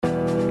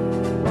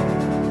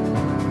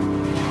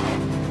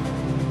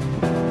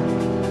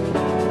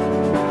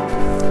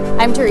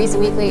I'm Teresa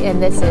Weekly, and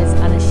this is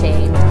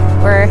Unashamed.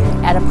 We're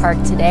at a park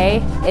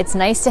today. It's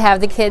nice to have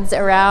the kids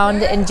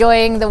around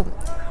enjoying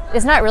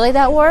it's not really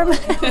that warm,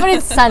 but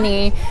it's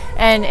sunny.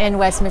 And in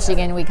West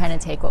Michigan, we kind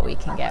of take what we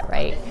can get,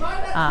 right?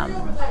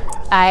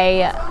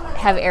 I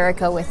have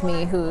Erica with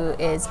me, who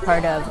is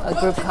part of a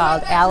group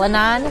called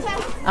Al-Anon.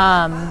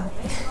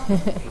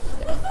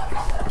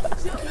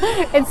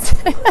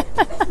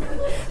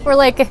 We're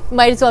like,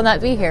 might as well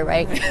not be here,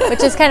 right?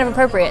 Which is kind of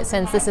appropriate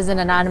since this is an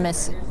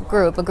anonymous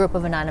group, a group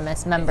of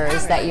anonymous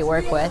members that you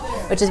work with,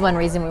 which is one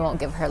reason we won't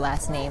give her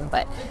last name.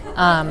 But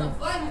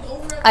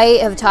I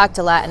have talked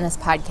a lot in this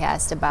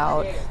podcast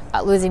about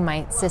losing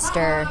my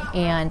sister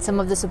and some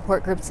of the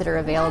support groups that are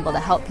available to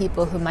help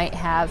people who might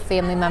have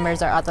family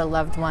members or other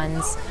loved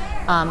ones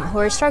who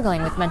are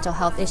struggling with mental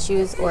health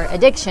issues or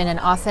addiction, and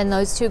often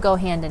those two go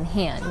hand in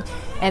hand.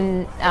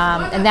 And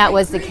that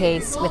was the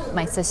case with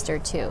my sister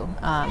too.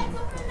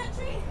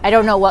 I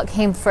don't know what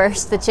came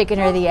first, the chicken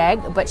or the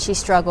egg, but she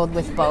struggled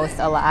with both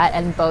a lot,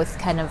 and both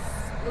kind of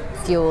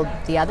fueled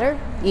the other.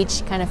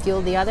 Each kind of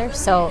fueled the other.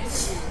 So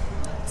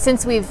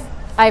since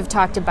I've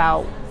talked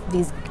about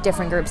these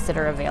different groups that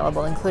are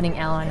available, including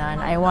Al-Anon,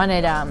 I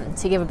wanted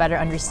to give a better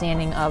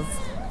understanding of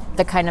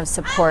the kind of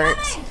support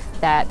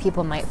that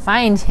people might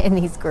find in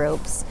these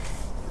groups.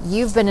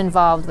 You've been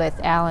involved with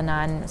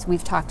Al-Anon, as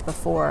we've talked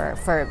before,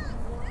 for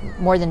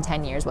more than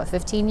 10 years,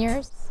 15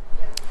 years?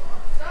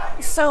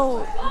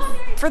 So,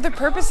 for the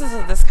purposes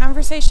of this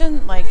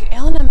conversation,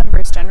 Al-Anon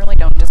members generally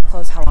don't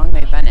disclose how long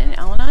they've been in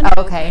Al-Anon.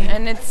 Oh, okay.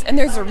 And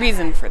there's a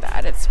reason for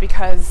that. It's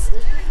because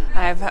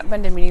I've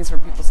been to meetings where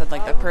people said, the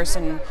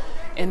person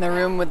in the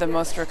room with the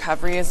most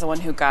recovery is the one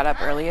who got up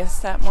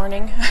earliest that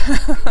morning.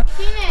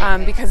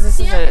 Because this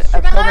is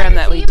a program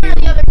that we do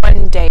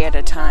one day at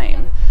a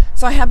time.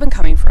 So I have been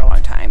coming for a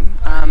long time.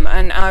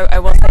 And I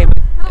will say,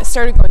 I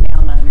started going to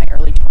Al-Anon in my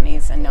early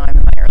 20s, and now I'm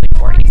in my early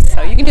 40s.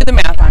 So you can do the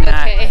math on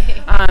that.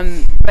 Okay.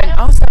 But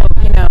also,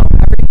 everybody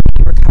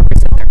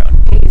recovers at their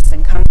own pace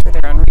and comes for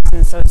their own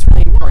reasons. So it's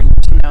really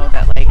important to know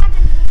that,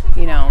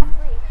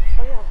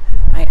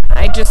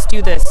 I just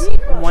do this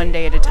one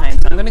day at a time.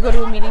 So I'm going to go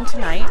to a meeting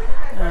tonight,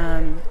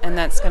 and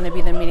that's going to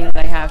be the meeting that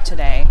I have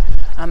today.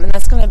 And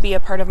that's going to be a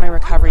part of my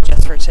recovery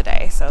just for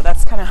today. So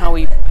that's kind of how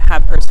we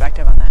have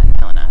perspective on that in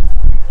Al-Anon.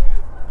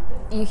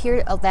 You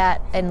hear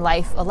that in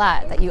life a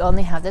lot, that you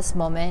only have this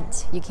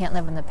moment. You can't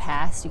live in the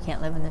past. You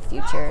can't live in the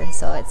future.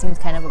 So it seems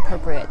kind of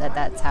appropriate that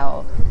that's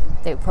how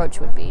the approach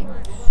would be.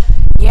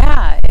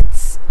 Yeah,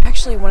 it's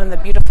actually one of the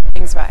beautiful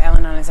things about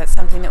Al-Anon is that's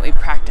something that we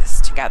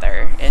practice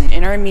together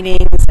in our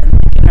meetings, and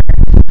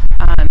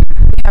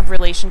we have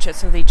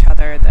relationships with each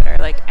other that are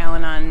like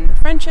Al-Anon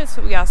friendships,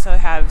 but we also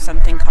have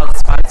something called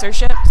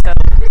sponsorship. So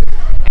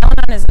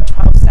Al-Anon is a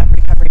 12-step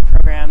recovery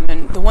program,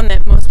 and the one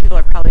that most people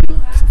are probably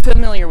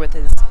familiar with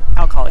is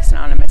Alcoholics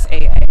Anonymous,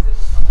 AA.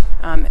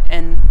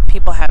 And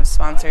people have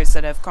sponsors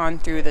that have gone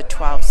through the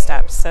 12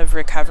 steps of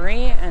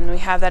recovery, and we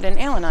have that in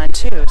Al-Anon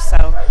too.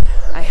 So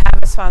I have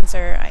a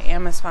sponsor, I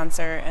am a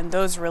sponsor, and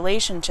those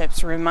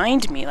relationships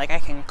remind me, I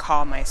can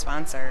call my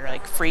sponsor,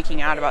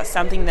 freaking out about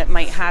something that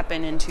might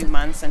happen in 2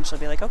 months, and she'll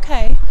be like,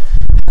 okay,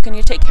 how can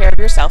you take care of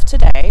yourself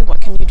today?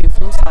 What can you do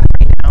for yourself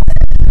right now?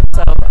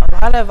 So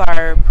a lot of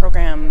our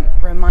program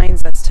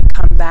reminds us to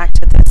come back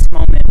to this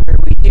moment where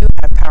we do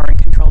have power and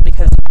control,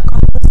 because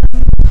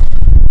alcoholism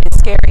is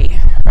scary,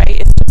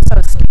 right? It's just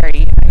so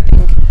scary. I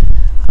think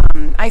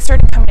I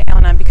started coming to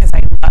Al-Anon because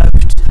I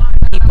loved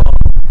people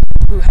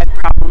who had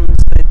problems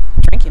with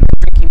drinking.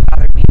 Drinking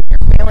bothered me, their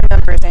family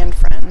members and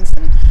friends,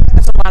 and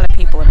there's a lot of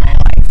people in my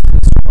life who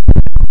struggle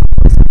with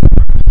alcoholism.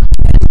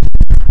 And I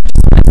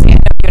just want to say, I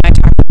know you and I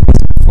talked about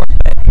this before,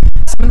 but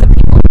some of the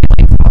people in my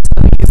life also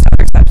used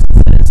other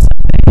substances.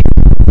 They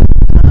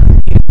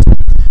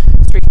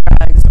used street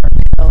drugs or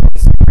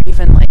pills, or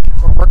even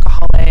were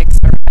workaholics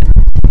or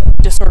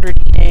disordered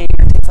eating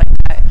or things like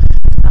that.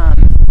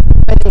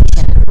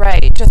 Addiction.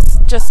 Right,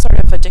 just sort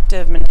of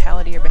addictive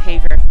mentality or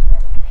behavior.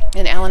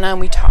 In Al-Anon,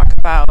 we talk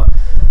about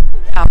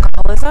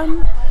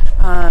alcoholism,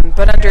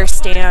 but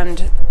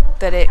understand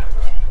that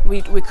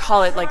we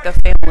call it the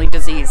family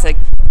disease.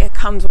 It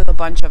comes with a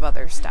bunch of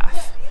other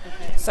stuff.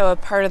 So a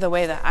part of the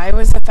way that I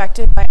was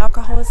affected by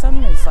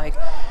alcoholism is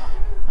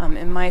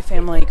in my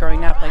family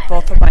growing up,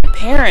 both of my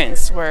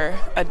parents were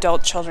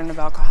adult children of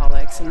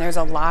alcoholics, and there's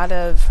a lot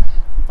of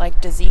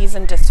disease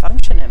and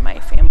dysfunction in my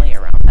family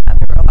around that.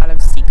 There were a lot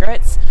of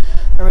secrets.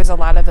 There was a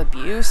lot of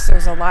abuse.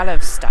 There's a lot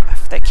of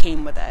stuff that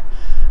came with it.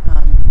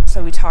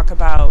 So we talk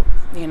about,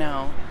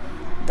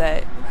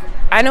 that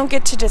I don't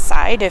get to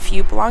decide if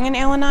you belong in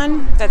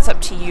Al-Anon. That's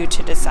up to you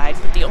to decide.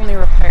 But the only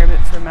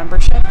requirement for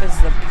membership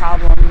is the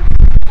problem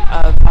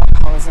of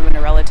alcoholism in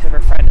a relative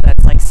or friend.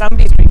 That's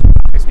somebody's drinking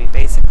bothers me,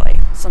 basically.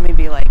 So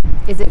maybe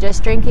Is it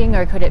just drinking,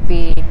 or could it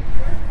be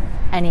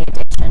any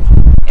addiction?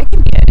 It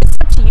can be. It's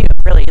up to you,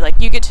 really.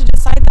 You get to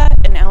decide that.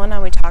 In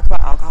Al-Anon, we talk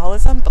about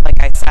alcoholism, but like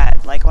I said,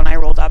 when I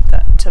rolled up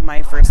to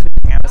my first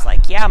meeting, I was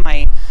like, yeah,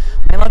 my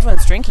loved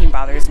one's drinking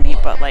bothers me,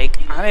 but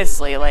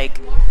honestly,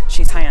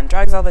 she's high on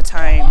drugs all the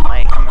time.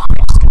 I'm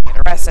afraid she's gonna get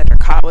arrested or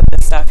caught with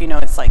this stuff.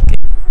 It's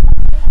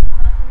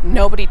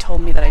nobody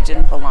told me that I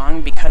didn't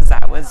belong because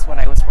that was what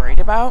I was worried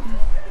about.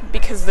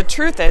 Because the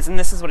truth is, and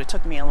this is what it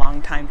took me a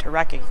long time to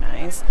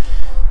recognize,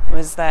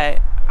 was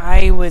that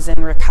I was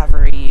in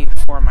recovery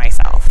for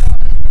myself.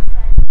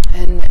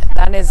 And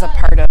that is a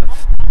part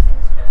of,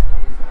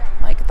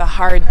 like, the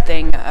hard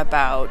thing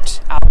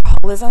about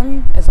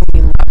alcoholism is when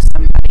we love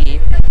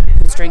somebody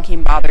whose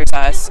drinking bothers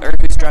us or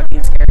whose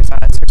drugging scares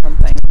us or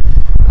something.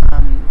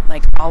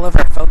 Like, all of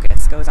our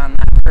focus goes on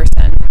that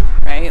person,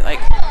 right?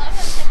 Like,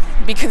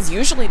 because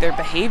usually their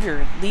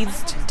behavior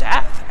leads to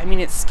death. I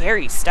mean, it's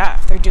scary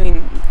stuff. They're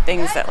doing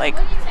things that, like,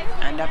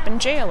 end up in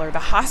jail or the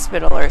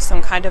hospital or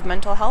some kind of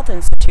mental health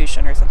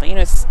institution or something. You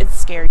know, it's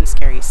scary,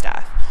 scary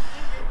stuff.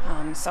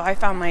 So I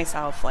found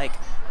myself, like,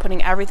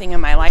 putting everything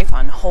in my life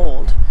on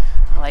hold.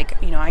 Like,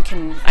 you know, I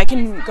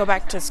can go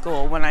back to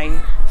school when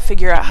I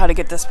figure out how to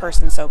get this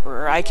person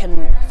sober, or I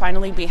can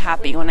finally be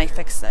happy when I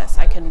fix this.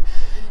 I can,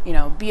 you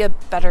know, be a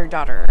better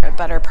daughter, a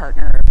better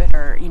partner, a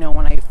better, you know,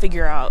 when I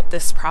figure out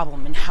this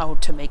problem and how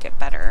to make it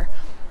better.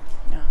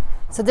 Yeah.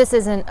 So this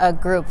isn't a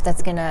group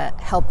that's going to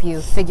help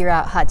you figure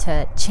out how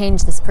to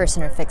change this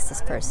person or fix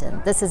this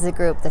person. This is a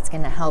group that's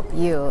going to help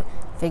you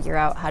figure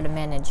out how to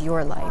manage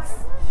your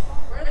life.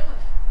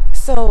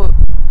 So,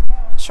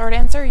 short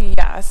answer,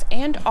 yes.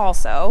 And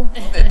also,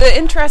 the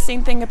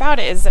interesting thing about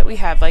it is that we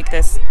have, like,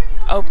 this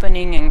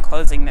opening and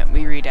closing that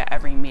we read at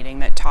every meeting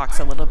that talks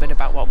a little bit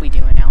about what we do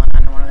in Al-Anon.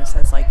 And one of them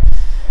says, like,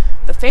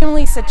 the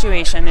family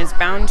situation is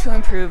bound to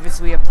improve as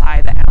we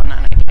apply the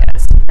Al-Anon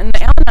ideas. And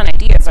the Al-Anon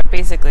ideas are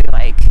basically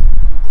like,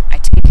 I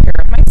take care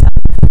of myself,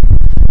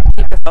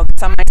 keep the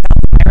focus on myself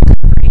and my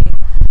recovery,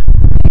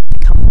 I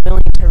become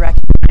willing to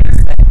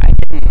recognize that I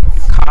didn't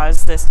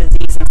cause this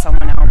disease in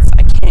someone else,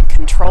 I can't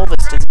control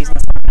this disease in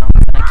someone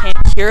else, and I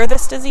can't cure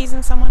this disease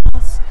in someone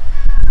else,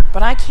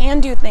 but I can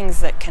do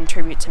things that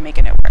contribute to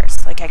making it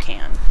worse. Like, I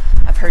can.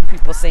 I've heard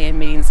people say in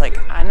meetings, like,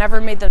 I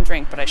never made them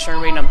drink, but I sure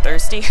made them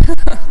thirsty.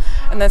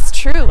 And that's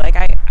true. Like,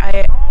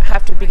 I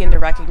have to begin to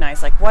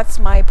recognize, like, what's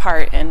my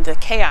part in the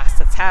chaos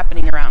that's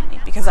happening around me?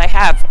 Because I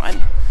have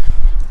one.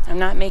 I'm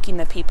not making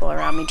the people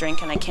around me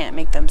drink, and I can't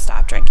make them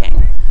stop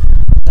drinking.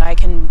 But I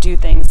can do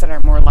things that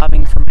are more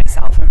loving for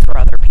myself and for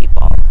other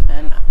people.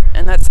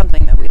 And that's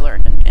something that we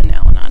learn in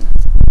Al-Anon.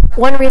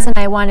 One reason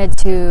I wanted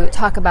to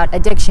talk about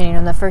addiction, you know,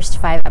 in the first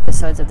 5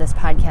 episodes of this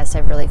podcast,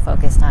 I've really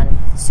focused on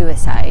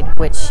suicide,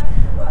 which,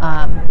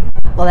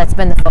 well, that's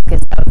been the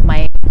focus of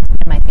my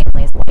and my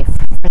family's life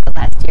for the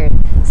last year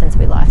since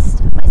we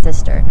lost my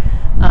sister.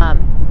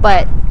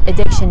 But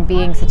addiction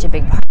being such a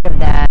big part of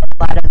that,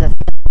 a lot of the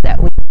things that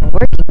we've been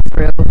working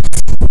through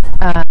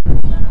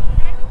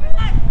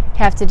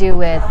have to do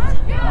with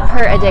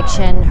her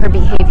addiction, her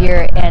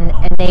behavior, and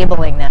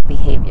enabling that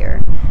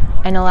behavior.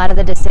 And a lot of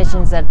the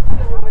decisions that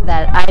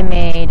I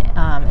made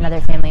and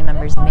other family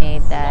members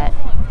made that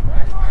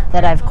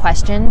I've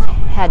questioned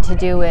had to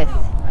do with,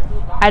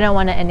 I don't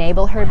want to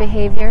enable her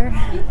behavior.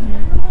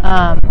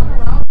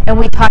 And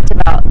we talked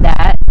about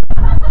that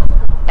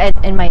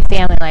in my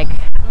family, like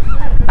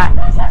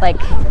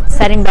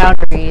setting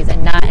boundaries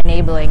and not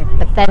enabling,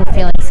 but then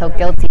feeling so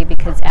guilty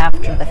because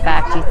after the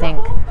fact you think,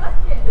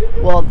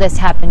 well, this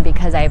happened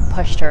because I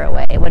pushed her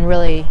away, when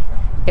really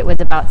it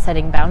was about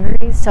setting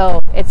boundaries. So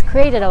it's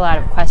created a lot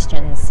of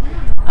questions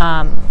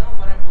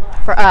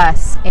for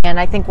us, and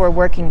I think we're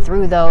working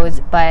through those,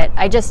 but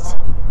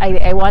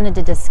I wanted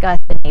to discuss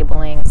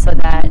enabling so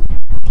that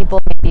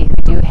people maybe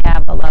who do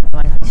have a loved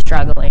one who's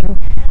struggling,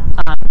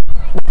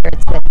 whether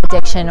it's with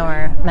addiction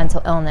or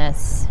mental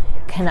illness,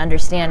 can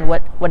understand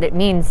what it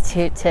means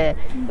to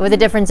what the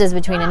difference is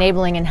between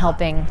enabling and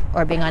helping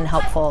or being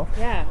unhelpful.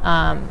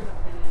 Yeah.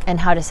 And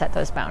how to set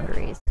those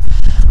boundaries.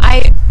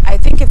 I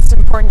think it's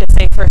important to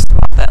say, first of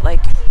all, that,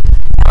 like,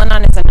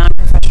 Al-Anon is a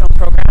non-professional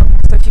program.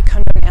 So if you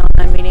come to an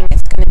Al-Anon meeting,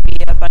 it's going to be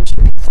a bunch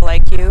of people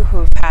like you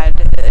who've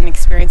had an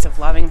experience of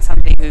loving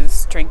somebody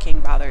whose drinking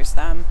bothers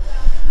them.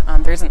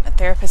 There isn't a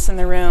therapist in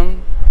the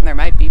room. They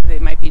might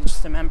be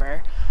just a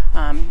member.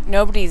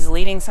 Nobody's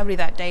leading. Somebody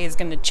that day is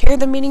going to chair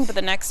the meeting, but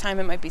the next time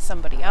it might be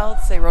somebody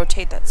else. They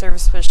rotate that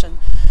service position.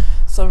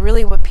 So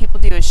really what people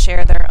do is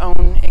share their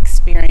own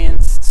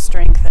experience,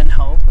 strength, and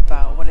hope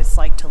about what it's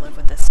like to live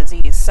with this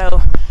disease.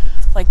 So,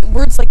 like,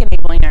 words like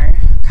enabling are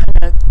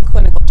kind of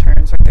clinical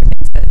terms, or they're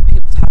things that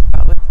people talk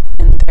about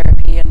in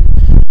therapy.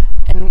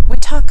 And we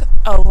talk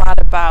a lot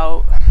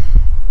about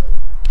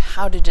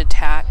how to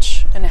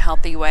detach in a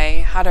healthy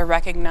way, how to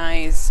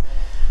recognize,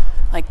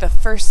 like, the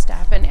first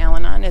step in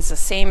Al-Anon is the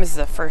same as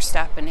the first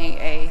step in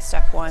AA.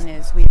 Step 1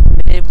 is we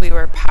admitted we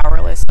were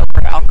powerless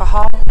over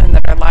alcohol and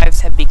that our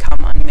lives had become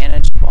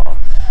unmanageable.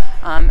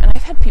 And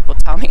I've had people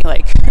tell me,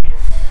 like,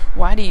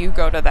 why do you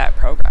go to that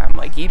program?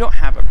 Like, you don't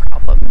have a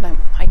problem. And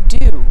I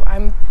do.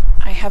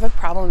 I have a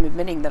problem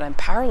admitting that I'm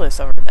powerless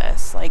over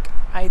this. Like,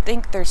 I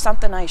think there's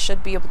something I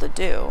should be able to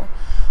do.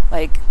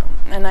 Like,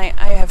 and I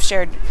have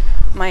shared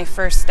my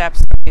first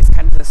steps is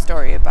kind of the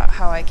story about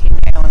how I came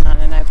to Al-Anon,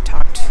 and I've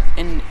talked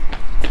in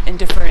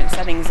different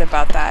settings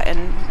about that.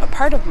 And a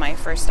part of my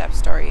first step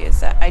story is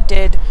that I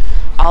did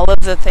all of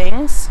the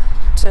things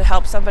to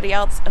help somebody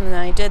else, and then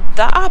I did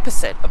the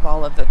opposite of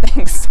all of the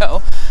things.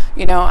 So,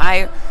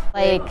 I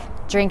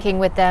like drinking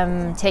with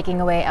them, taking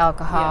away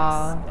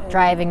alcohol,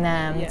 driving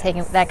them,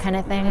 taking that kind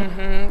of thing.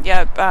 Mm-hmm.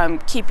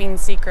 Yep. Keeping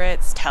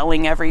secrets,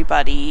 telling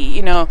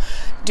everybody,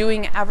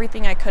 doing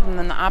everything I could, and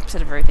then the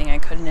opposite of everything I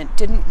could, and it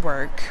didn't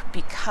work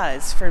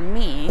because for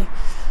me,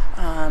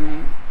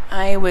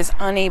 I was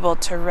unable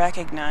to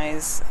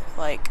recognize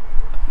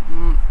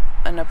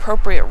an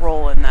appropriate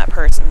role in that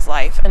person's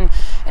life. And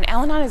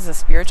Al-Anon is a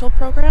spiritual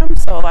program,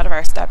 so a lot of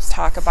our steps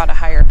talk about a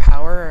higher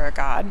power or a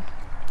God.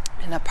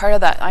 And a part of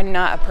that, I'm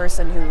not a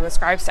person who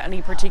ascribes to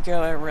any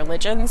particular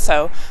religion,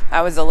 so that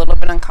was a little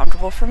bit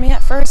uncomfortable for me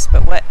at first.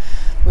 But what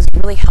was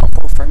really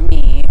helpful for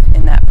me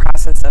in that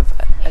process of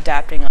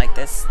adapting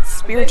this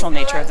spiritual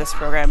nature of this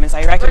program is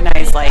I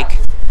recognized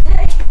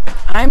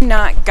I'm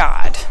not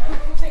God.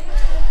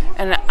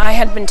 And I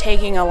had been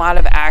taking a lot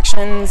of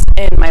actions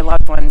in my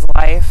loved one's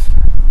life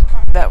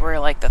that were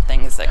the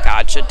things that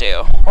God should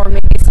do, or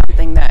maybe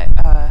something that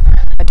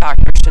a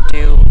doctor should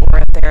do, or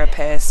a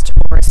therapist,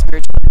 or a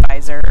spiritual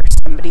advisor, or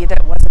somebody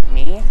that wasn't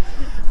me.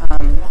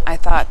 I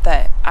thought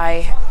that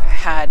I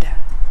had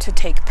to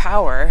take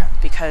power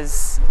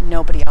because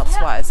nobody else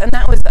was, and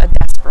that was a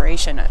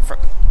desperation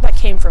that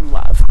came from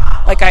love.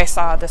 I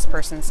saw this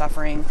person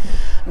suffering,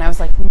 and I was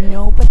like,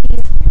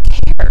 nobody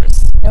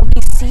cares.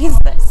 Nobody sees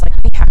this.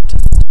 We have to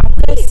stop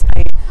this.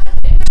 I'm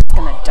just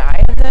gonna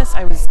die of this.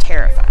 I was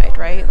terrified,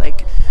 right?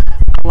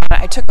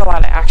 I took a lot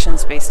of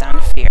actions based on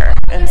fear,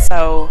 and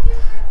so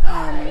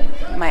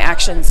my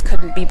actions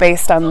couldn't be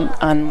based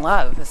on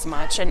love as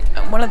much. And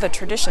one of the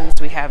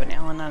traditions we have in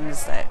Al-Anon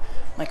is that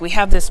we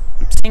have this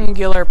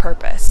singular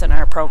purpose in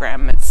our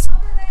program. It's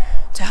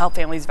to help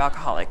families of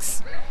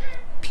alcoholics,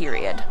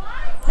 period.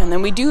 And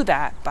then we do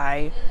that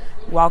by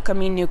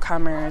welcoming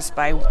newcomers,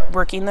 by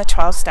working the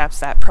 12 steps,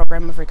 that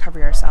program of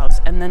recovery ourselves.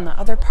 And then the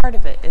other part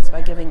of it is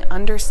by giving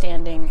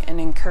understanding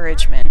and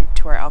encouragement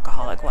to our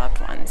alcoholic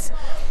loved ones.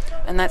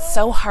 And that's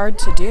so hard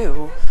to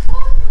do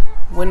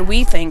when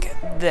we think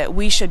that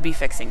we should be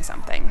fixing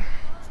something.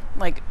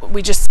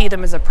 We just see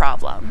them as a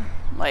problem.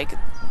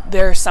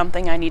 There's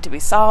something I need to be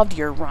solved,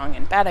 you're wrong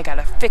and bad, I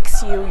gotta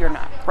fix you, you're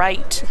not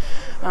right.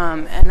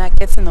 And that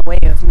gets in the way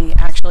of me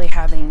actually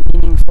having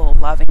meaningful,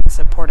 loving,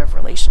 supportive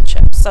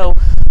relationships. So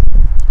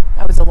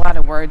that was a lot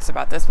of words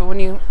about this, but when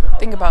you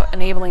think about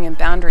enabling and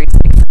boundaries,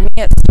 for me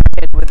it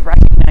started with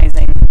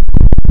recognizing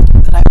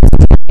that I was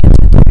trying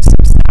to do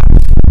some stuff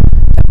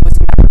that was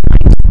never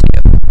mine to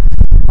do.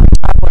 My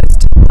job was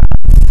to love,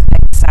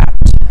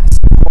 accept,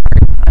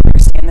 support,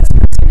 understand this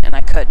person, and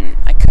I couldn't.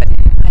 I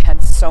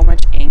had so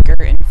much anger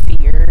and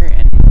fear,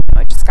 and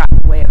I just got in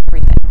the way of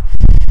everything.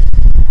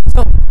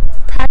 So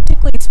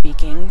practically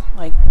speaking,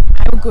 I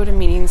would go to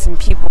meetings and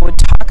people would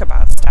talk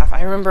about stuff.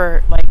 I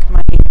remember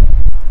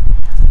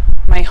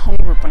my home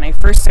group when I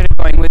first started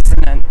going was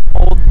in an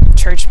old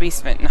church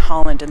basement in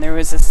Holland, and there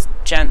was this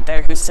gent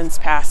there who's since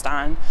passed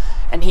on,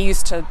 and he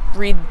used to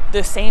read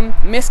the same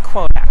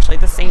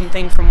the same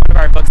thing from one of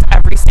our books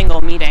every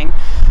single meeting.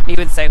 And he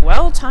would say,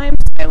 well, time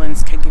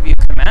silence can give you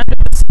command of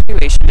the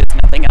situation as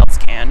nothing else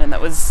can. And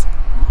that was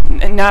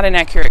not an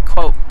accurate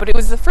quote, but it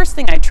was the first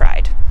thing I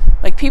tried.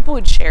 People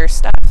would share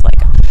stuff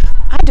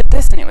I did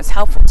this and it was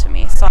helpful to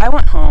me. So I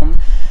went home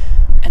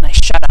and I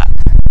shut up,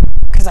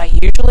 because I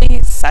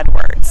usually said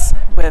words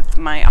with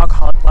my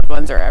alcoholic loved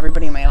ones or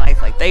everybody in my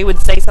life. They would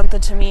say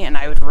something to me and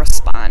I would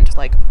respond.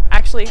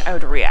 Actually, I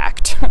would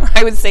react.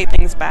 I would say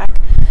things back.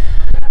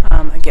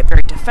 I'd get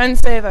very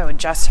defensive. I would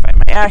justify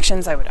my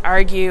actions. I would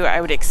argue.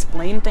 I would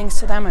explain things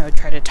to them. I would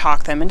try to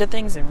talk them into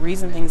things and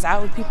reason things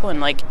out with people.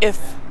 And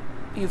if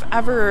you've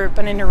ever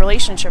been in a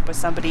relationship with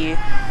somebody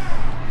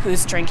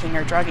who's drinking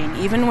or drugging,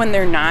 even when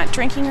they're not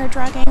drinking or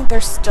drugging,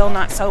 they're still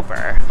not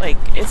sober.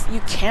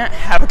 You can't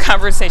have a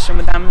conversation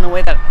with them in the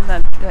way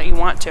that you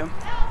want to.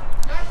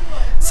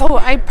 So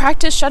I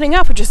practiced shutting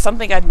up, which is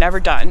something I'd never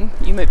done.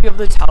 You might be able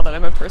to tell that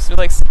I'm a person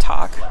who likes to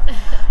talk.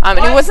 And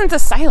it wasn't the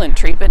silent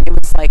treatment. It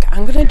was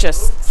I'm going to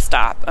just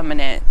stop a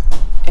minute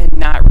and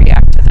not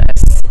react to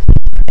this.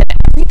 And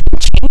everything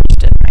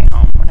changed in my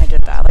home when I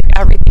did that.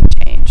 Everything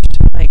changed.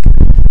 I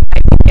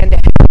began to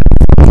have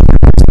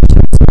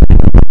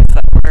conversations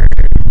that were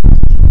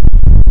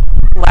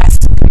less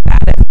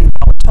combative and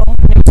volatile.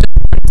 And it was just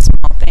one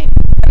small thing.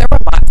 And there were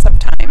lots of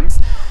times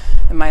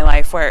in my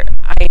life where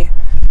I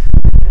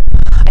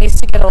used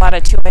to get a lot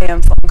of 2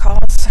 a.m. phone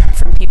calls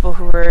from people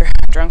who were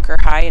drunk or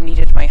high and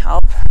needed my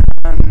help,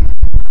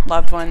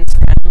 loved ones,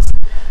 friends,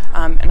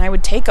 and I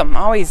would take them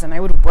always, and I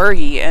would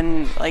worry,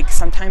 and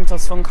sometimes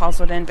those phone calls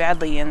would end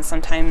badly, and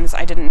sometimes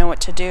I didn't know what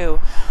to do.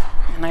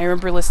 And I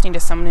remember listening to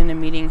someone in a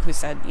meeting who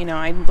said,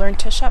 I learned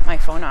to shut my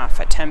phone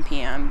off at 10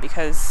 p.m.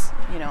 because,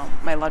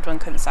 my loved one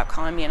couldn't stop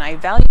calling me, and I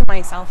value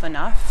myself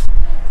enough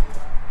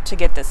to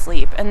get the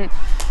sleep.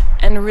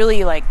 And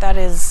really, that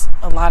is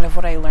a lot of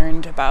what I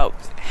learned about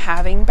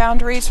having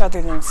boundaries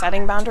rather than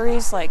setting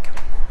boundaries.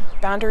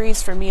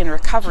 Boundaries for me in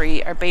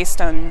recovery are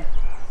based on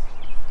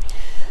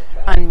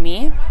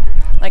me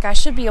Like, I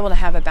should be able to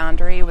have a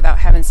boundary without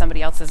having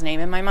somebody else's name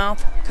in my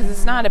mouth, because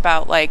it's not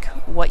about like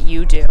what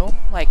you do.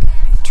 Like,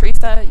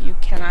 Teresa, you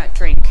cannot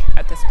drink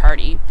at this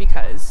party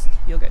because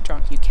you'll get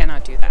drunk. You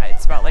cannot do that.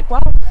 It's about like,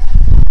 well,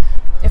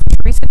 if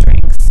Teresa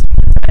drinks,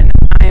 then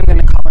I am going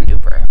to call an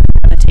Uber.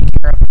 I'm going to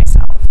take care of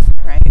myself,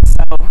 right?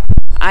 So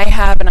I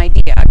have an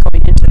idea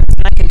going into this,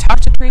 and I can talk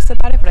to Teresa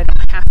about it, but I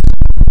don't have to.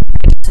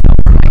 I just know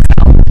for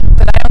myself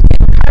that I don't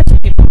get in cars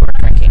with people who are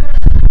drinking.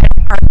 I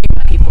don't argue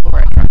with people who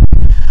are drunk.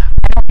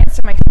 I don't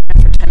answer my phone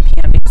after 10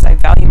 p.m. because I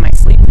value my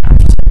sleep enough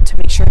to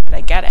make sure that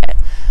I get it.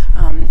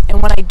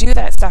 And when I do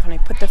that stuff and I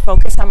put the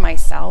focus on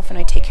myself and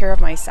I take care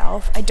of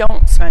myself, I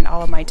don't spend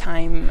all of my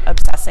time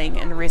obsessing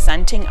and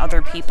resenting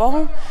other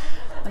people.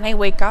 And I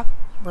wake up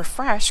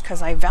refreshed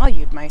because I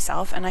valued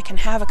myself, and I can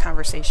have a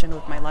conversation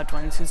with my loved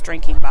ones whose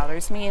drinking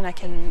bothers me, and I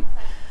can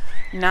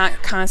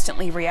not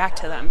constantly react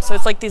to them. So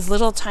it's like these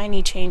little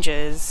tiny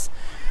changes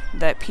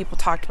that people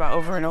talked about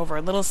over and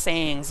over, little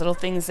sayings, little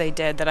things they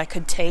did that I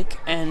could take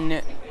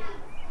and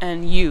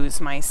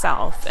use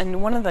myself.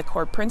 And one of the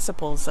core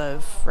principles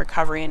of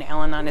recovery in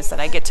Al-Anon is that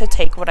I get to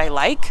take what I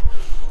like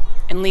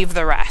and leave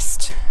the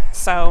rest.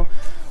 So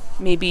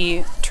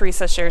maybe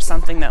Teresa shares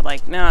something that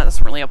like, no, that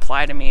doesn't really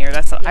apply to me, or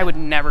I would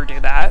never do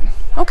that.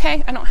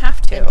 Okay, I don't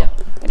have to.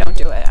 I don't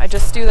do it. I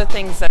just do the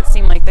things that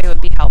seem like they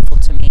would be helpful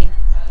to me.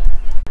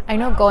 I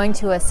know going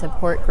to a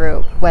support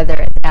group, whether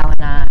it's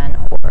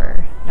Al-Anon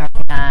or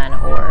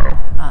Narcanon or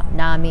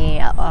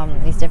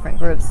NAMI, these different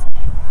groups,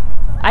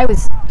 I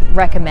was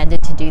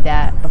recommended to do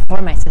that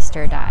before my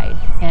sister died,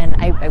 and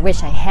I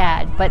wish I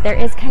had, but there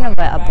is kind of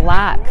a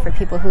block for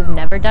people who've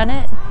never done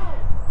it,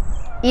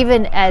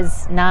 even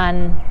as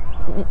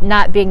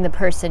not being the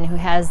person who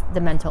has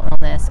the mental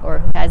illness or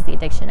who has the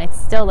addiction.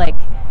 It's still like,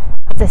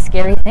 it's a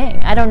scary thing.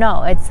 I don't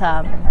know. It's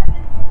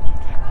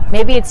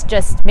maybe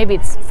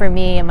it's for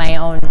me and my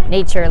own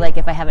nature. Like,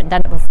 if I haven't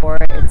done it before,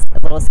 it's a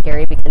little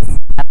scary because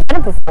I've done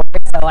it before,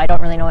 so I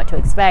don't really know what to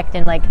expect,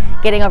 and like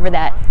getting over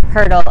that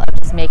hurdle of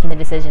just making the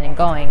decision and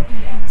going.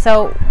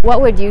 So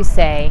what would you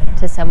say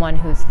to someone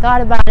who's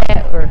thought about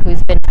it or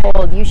who's been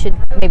told you should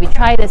maybe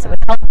try this, it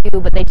would help you,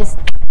 but they just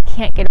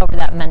can't get over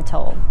that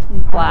mental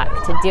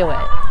block to do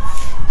it?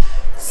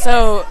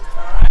 So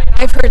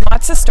I've heard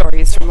lots of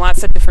stories from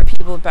lots of different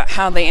people about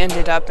how they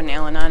ended up in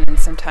Al-Anon, and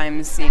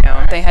sometimes,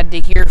 they had to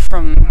hear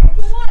from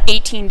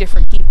 18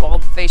 different people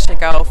that they should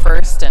go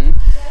first. And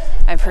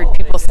I've heard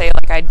people say,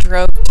 like, I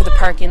drove to the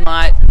parking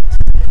lot,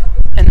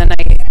 and then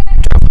I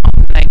drove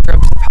home, and I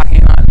drove to the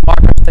parking lot and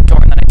walked up to the door,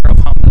 and then I drove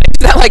home. And I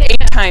did that like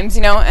 8 times,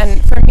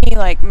 and for me,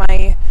 like,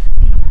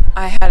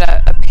 I had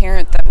a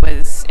parent that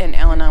was in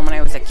Al-Anon when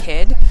I was a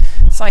kid,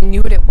 so I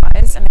knew what it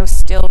was, and I was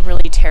still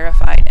really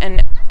terrified.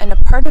 And a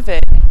part of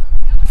it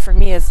for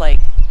me is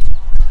like,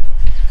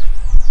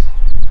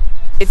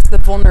 it's the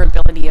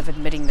vulnerability of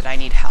admitting that I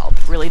need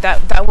help. Really,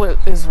 that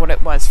is what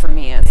it was for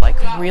me. It's like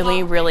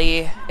really,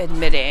 really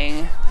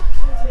admitting,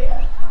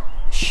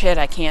 shit,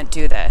 I can't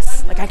do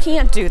this. Like, I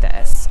can't do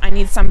this. I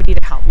need somebody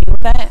to help me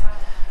with it.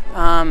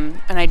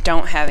 And I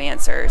don't have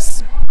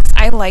answers.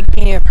 I like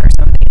being a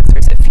person with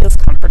answers. It feels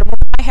comfortable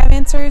when I have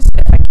answers.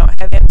 If I don't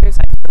have answers,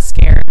 I feel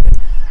scared.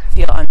 I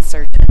feel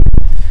uncertain.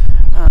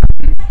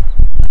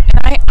 And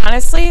I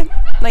honestly,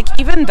 like,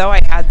 even though I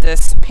had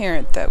this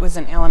parent that was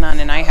in Al-Anon,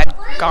 and I had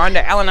gone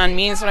to Al-Anon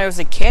meetings when I was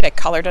a kid, I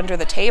colored under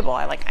the table.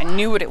 I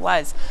knew what it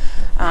was.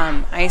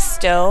 I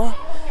still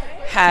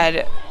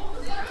I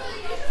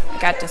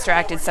got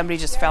distracted. Somebody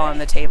just fell on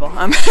the table.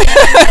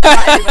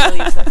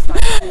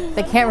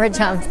 The camera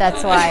jumped,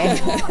 that's why.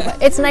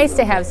 It's nice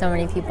to have so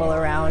many people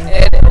around.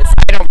 It is.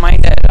 I don't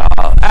mind it at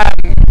all.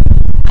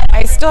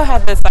 I still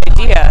have this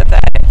idea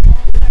that,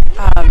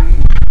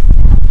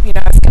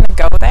 I was going to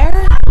go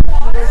there,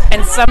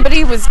 and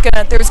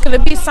there was going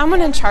to be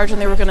someone in charge, and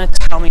they were going to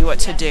tell me what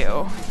to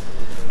do.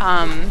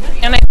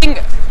 And I think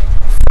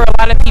for a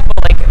lot of people,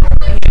 like, you're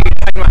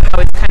talking about how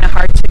it's kind of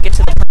hard to get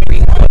to the point where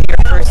you can go to your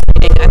first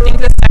meeting. I think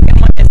the second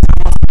one is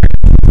almost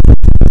hard.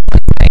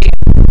 I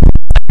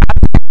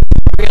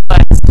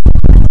realized,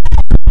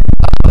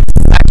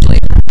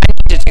 I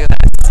need to do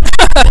this.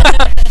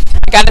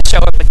 I got to show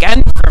up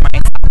again for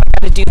myself. I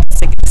got to do this.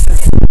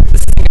 This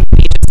is going to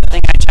be just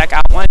something I check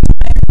out one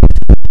time.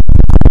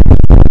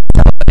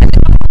 So,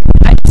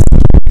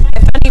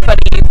 if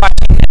anybody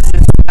watching this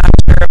is not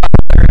sure about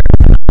or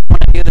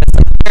want to do this,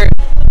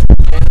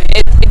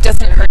 it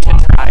doesn't hurt to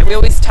try. We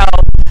always tell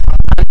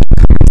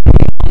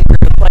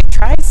group, like,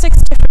 try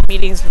 6 different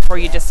meetings before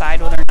you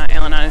decide whether or not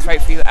Al-Anon is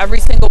right for you. Every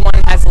single one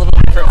has a little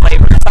different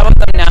flavor. Some of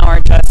them now are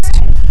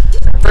just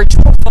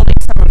virtual fully,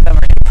 some of them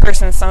are in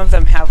person, some of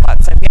them have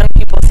lots of young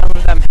people, some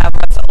of them have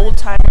lots of old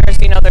timers.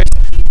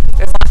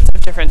 There's lots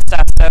of different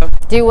stuff. So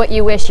do what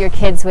you wish your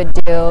kids would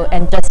do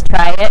and just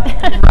try it.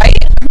 Right?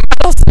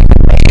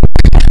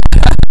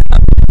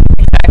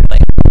 Exactly.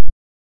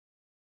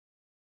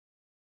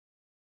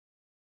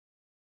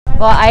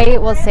 Well, I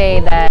will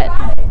say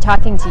that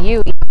talking to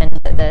you, even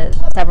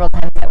the several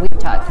times that we've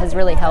talked has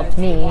really helped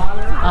me.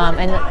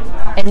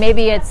 And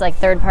maybe it's like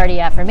third-party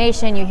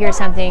affirmation. You hear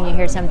something,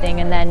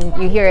 and then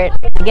you hear it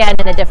again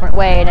in a different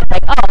way, and it's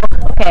like,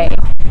 oh, okay.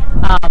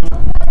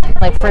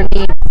 Like for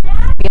me,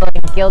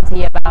 feeling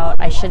guilty about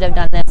I should have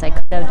done this, I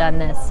could have done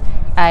this.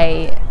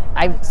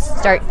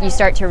 You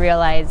start to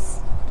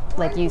realize,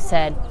 like you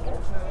said,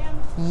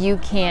 you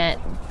can't.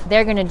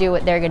 They're going to do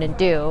what they're going to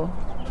do,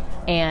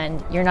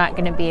 and you're not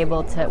going to be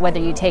able to. Whether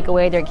you take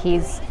away their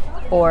keys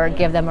or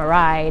give them a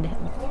ride,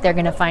 they're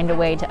going to find a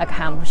way to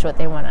accomplish what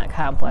they want to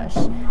accomplish.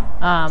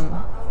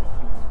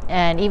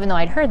 And even though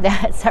I'd heard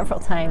that several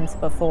times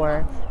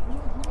before,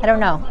 I don't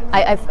know.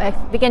 I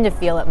begin to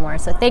feel it more.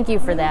 So thank you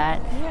for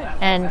that.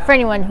 And for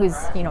anyone who's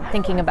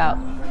thinking about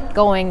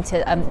going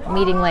to a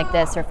meeting like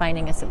this or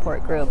finding a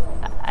support group,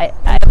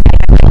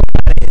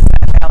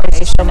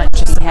 There's so much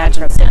just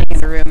imagine sitting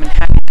in a room and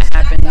having it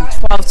happen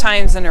 12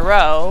 times in a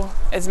row,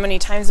 as many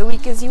times a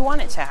week as you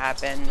want it to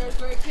happen.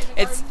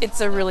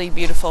 It's a really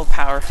beautiful,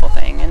 powerful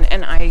thing.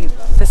 And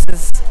this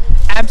is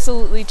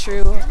absolutely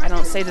true. I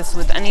don't say this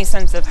with any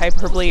sense of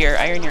hyperbole or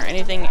irony or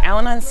anything.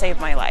 Al-Anon saved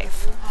my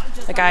life.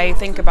 Like, I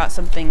think about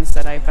some things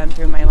that I've been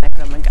through in my life,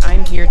 and I'm like,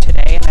 I'm here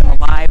today, and I'm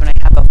alive, and I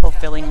have a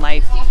fulfilling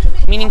life,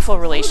 meaningful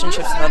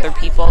relationships with other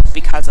people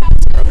because of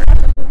this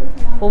program.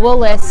 Well, we'll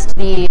list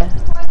the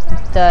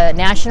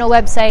national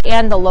website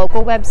and the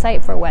local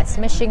website for West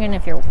Michigan,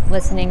 if you're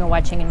listening or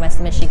watching in West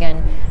Michigan,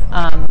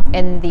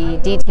 in the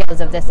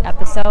details of this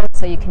episode,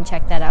 so you can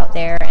check that out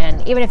there.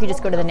 And even if you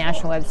just go to the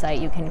national website,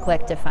 you can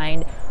click to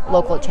find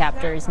local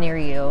chapters near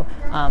you,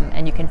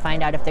 and you can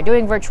find out if they're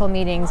doing virtual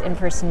meetings,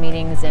 in-person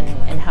meetings,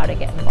 and how to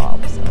get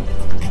involved. So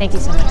thank you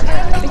so much,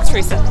 Erica. Thanks,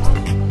 Teresa.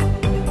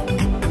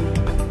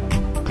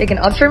 Take an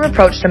upstream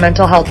approach to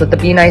mental health with the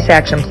Be Nice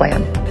Action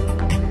Plan.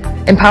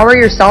 Empower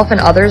yourself and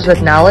others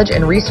with knowledge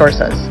and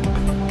resources.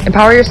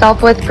 Empower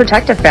yourself with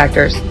protective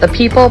factors, the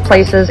people,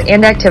 places,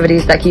 and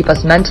activities that keep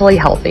us mentally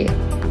healthy.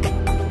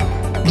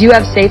 Do you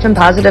have safe and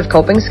positive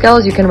coping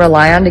skills you can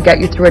rely on to get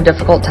you through a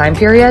difficult time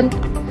period?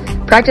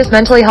 Practice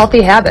mentally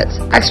healthy habits.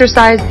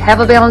 Exercise, have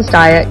a balanced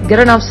diet, get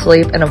enough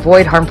sleep, and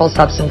avoid harmful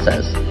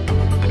substances.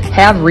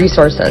 Have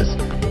resources,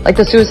 like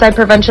the Suicide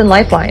Prevention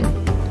Lifeline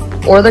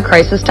or the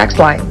Crisis Text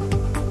Line.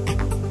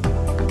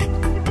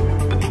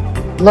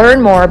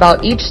 Learn more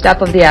about each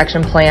step of the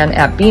action plan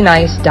at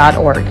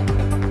benice.org.